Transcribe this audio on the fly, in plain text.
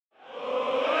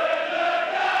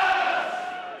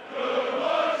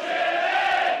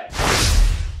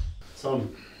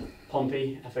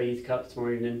Pompey, FA Youth Cup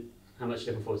tomorrow evening. How much are you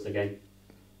looking forward to the game?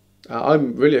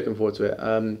 I'm really looking forward to it.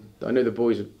 I know the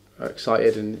boys are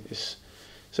excited, and it's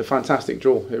a fantastic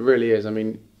draw. It really is. I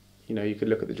mean, you could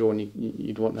look at the draw and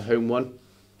you'd want the home one,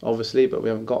 obviously, but we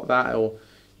haven't got that. Or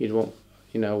you'd want,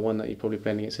 one that you're probably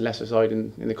playing against a lesser side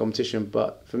in the competition.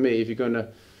 But for me, if you're going to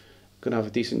have a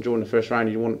decent draw in the first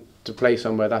round, you want to play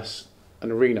somewhere that's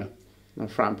an arena. And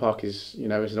Fratton Park is,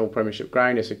 it's an old Premiership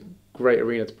ground. It's a great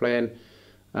arena to play in.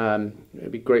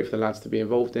 It'd be great for the lads to be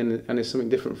involved in, and it's something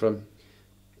different from.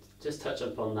 Just touch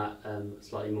upon that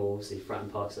slightly more. Obviously,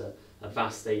 Fratton Park's a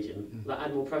vast stadium. Will that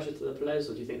add more pressure to the players,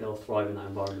 or do you think they'll thrive in that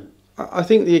environment? I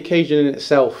think the occasion in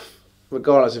itself,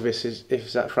 regardless of if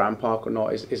it's at Fratton Park or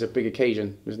not, is a big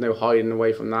occasion. There's no hiding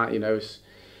away from that.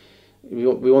 We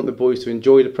want the boys to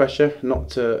enjoy the pressure, not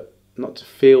to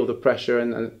feel the pressure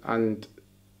and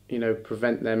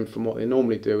prevent them from what they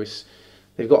normally do.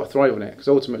 They've got to thrive on it, because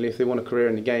ultimately, if they want a career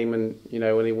in the game and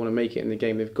when they want to make it in the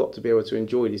game, they've got to be able to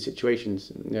enjoy these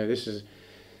situations. This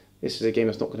is a game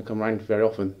that's not going to come around very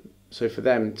often. So for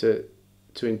them to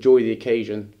enjoy the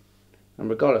occasion, and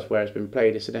regardless where it's been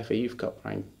played, it's an FA Youth Cup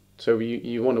round. So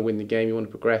you want to win the game, you want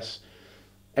to progress.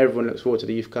 Everyone looks forward to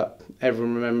the Youth Cup.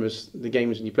 Everyone remembers the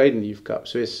games when you played in the Youth Cup.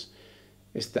 So it's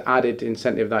the added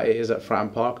incentive that it is at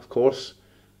Fratton Park, of course,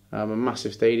 a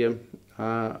massive stadium.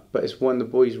 But it's one the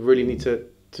boys really need to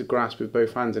grasp with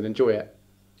both hands and enjoy it.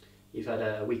 You've had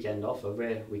a weekend off, a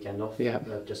rare weekend off, yeah.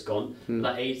 Just gone. Will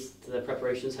that aid to the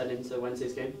preparations heading into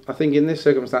Wednesday's game? I think in this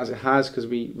circumstance it has, because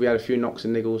we had a few knocks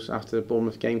and niggles after the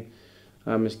Bournemouth game.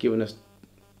 It's given us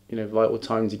vital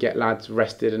time to get lads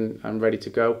rested and ready to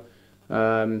go.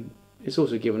 It's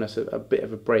also given us a bit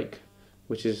of a break,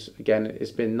 which is, again,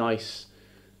 it's been nice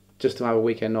just to have a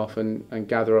weekend off and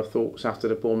gather our thoughts after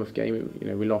the Bournemouth game.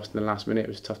 We lost in the last minute. It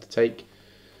was tough to take.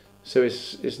 So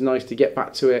it's nice to get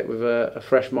back to it with a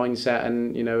fresh mindset,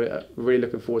 and really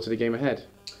looking forward to the game ahead.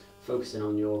 Focusing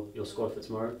on your squad for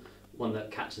tomorrow, one that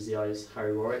catches the eye is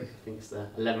Harry Warwick. I think it's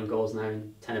 11 goals now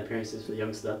and 10 appearances for the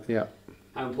youngster. Yeah.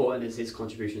 How important has his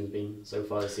contributions been so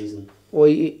far this season? Well,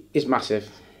 he's massive.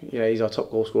 He's our top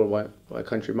goal scorer by a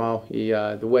country mile.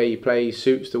 The way he plays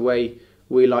suits the way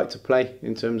we like to play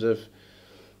in terms of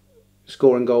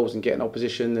scoring goals and getting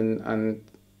opposition and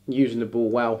using the ball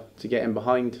well to get in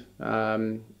behind.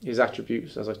 His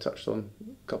attributes, as I've touched on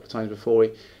a couple of times before,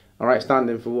 are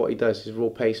outstanding for what he does. His raw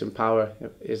pace and power,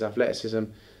 his athleticism,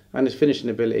 and his finishing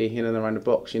ability in and around the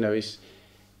box. The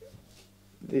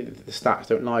stats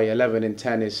don't lie. 11 in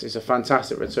 10 is a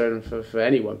fantastic return for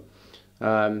anyone.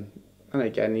 And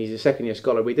again, he's a second-year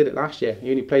scholar. We did it last year.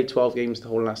 He only played 12 games the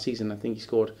whole last season. I think he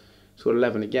scored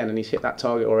 11 again, and he's hit that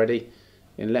target already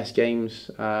in less games.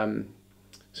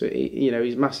 So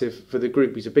he's massive for the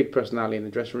group. He's a big personality in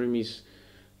the dressing room. He's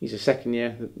a second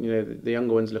year. The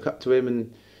younger ones look up to him,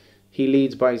 and he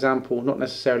leads by example, not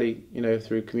necessarily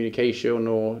through communication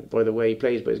or by the way he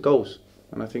plays, but his goals.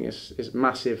 And I think it's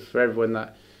massive for everyone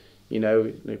that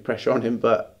no pressure on him,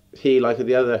 but he, like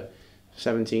the other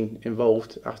 17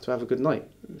 involved, have to have a good night.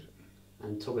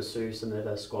 And talk us through some of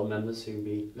the squad members who will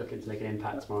be looking to make an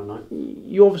impact tomorrow night.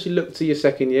 You obviously look to your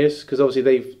second years, because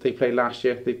obviously they played last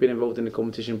year. They've been involved in the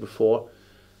competition before.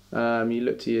 You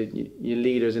look to your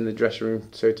leaders in the dressing room,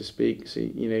 so to speak. So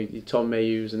your Tom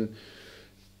Mayhews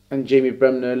and Jamie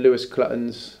Bremner, Lewis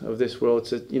Cluttons of this world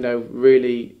to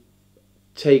really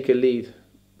take a lead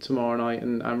tomorrow night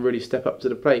and really step up to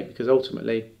the plate, because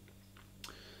ultimately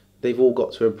they've all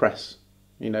got to impress.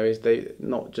 They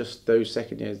not just those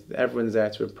second years. Everyone's there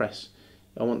to impress.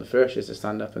 I want the first years to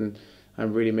stand up and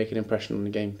really make an impression on the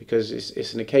game, because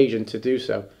it's an occasion to do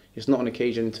so. It's not an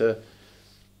occasion to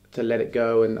let it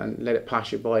go and let it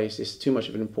pass you by. It's too much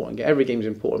of an important game. Every game's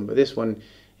important, but this one,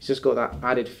 it's just got that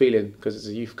added feeling because it's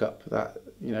a youth cup that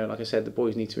like I said, the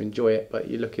boys need to enjoy it. But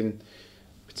you're looking,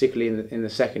 particularly in the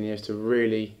second years, to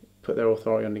really put their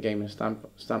authority on the game and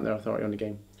stamp their authority on the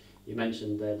game. You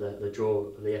mentioned there the draw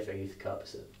of the FA Youth Cup.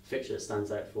 It's a fixture that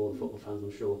stands out for all the football fans,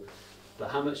 I'm sure.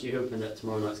 But how much are you hoping that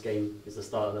tomorrow night's game is the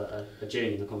start of a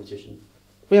journey in the competition?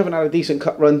 We haven't had a decent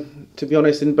cup run, to be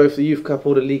honest, in both the Youth Cup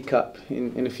or the League Cup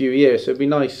in a few years. So it'd be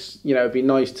nice,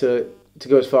 to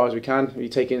go as far as we can. We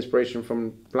take inspiration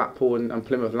from Blackpool and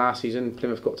Plymouth last season.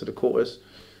 Plymouth got to the quarters.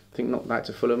 I think knocked out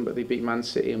to Fulham, but they beat Man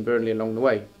City and Burnley along the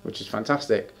way, which is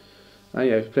fantastic.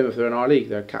 And Plymouth are in our league.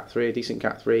 They're a Cat 3, a decent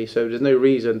Cat 3. So there's no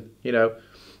reason,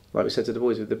 like we said to the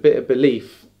boys, with a bit of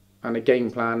belief and a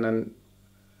game plan, and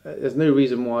there's no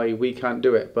reason why we can't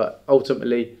do it. But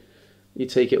ultimately, you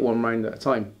take it one round at a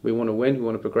time. We want to win. We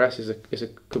want to progress. It's a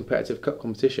competitive cup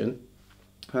competition,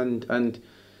 and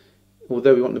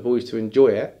although we want the boys to enjoy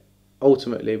it,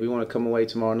 ultimately we want to come away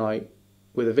tomorrow night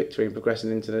with a victory and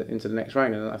progressing into the next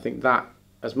round. And I think that,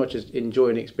 as much as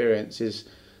enjoying the experience, is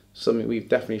something we've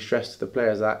definitely stressed to the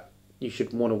players, that you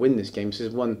should want to win this game. This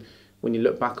is one when you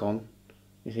look back on,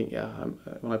 you think, yeah,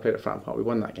 when I played at Fratton Park, we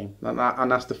won that game,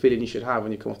 and that's the feeling you should have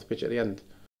when you come off the pitch at the end.